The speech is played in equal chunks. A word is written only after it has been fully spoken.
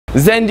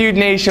Zen Dude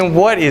Nation,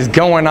 what is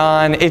going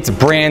on? It's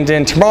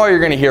Brandon. Tomorrow you're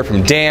going to hear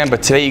from Dan,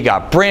 but today you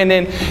got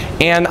Brandon,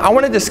 and I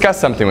want to discuss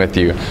something with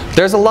you.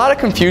 There's a lot of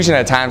confusion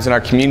at times in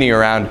our community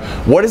around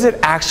what does it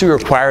actually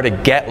require to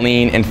get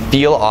lean and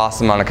feel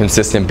awesome on a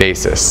consistent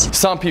basis.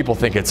 Some people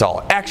think it's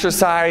all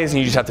exercise and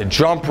you just have to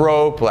jump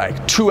rope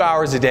like 2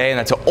 hours a day and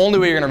that's the only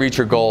way you're going to reach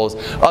your goals.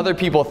 Other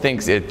people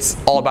think it's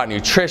all about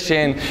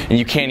nutrition and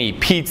you can't eat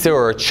pizza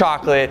or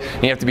chocolate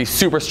and you have to be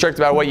super strict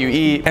about what you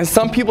eat. And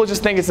some people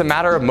just think it's a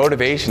matter of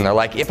motivation. They're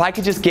like, if I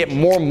could just get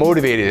more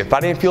motivated, if I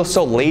didn't feel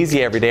so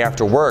lazy every day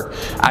after work,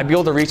 I'd be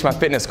able to reach my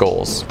fitness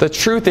goals. The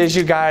truth is,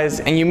 you guys,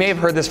 and you may have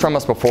heard this from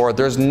us before,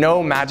 there's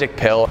no magic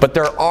pill, but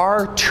there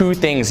are two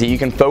things that you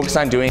can focus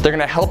on doing. They're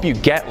gonna help you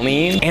get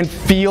lean and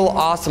feel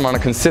awesome on a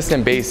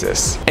consistent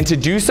basis. And to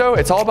do so,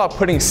 it's all about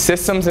putting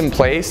systems in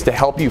place to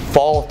help you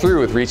follow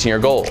through with reaching your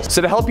goals.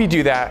 So to help you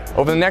do that,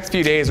 over the next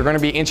few days, we're gonna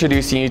be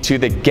introducing you to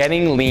the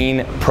Getting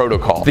Lean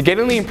Protocol. The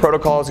Getting Lean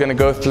Protocol is gonna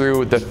go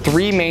through the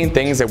three main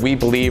things that we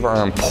believe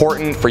are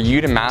important for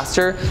you to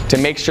master to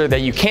make sure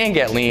that you can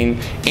get lean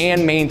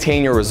and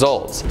maintain your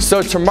results.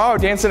 So tomorrow,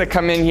 Dan's gonna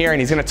come in here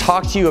and he's gonna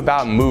talk to you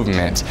about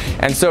movement.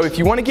 And so if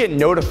you wanna get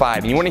notified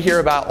and you wanna hear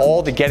about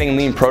all the Getting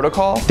Lean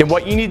Protocol, then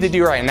what you need to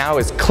do right now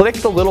is click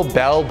the little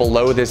bell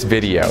below this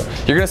video.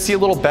 You're gonna see a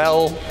little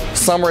bell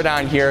somewhere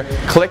down here.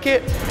 Click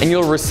it and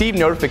you'll receive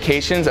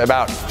notifications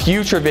about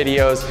future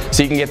videos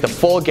so you can get the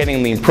full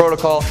Getting Lean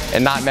Protocol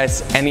and not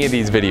miss any of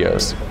these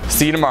videos.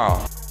 See you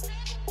tomorrow.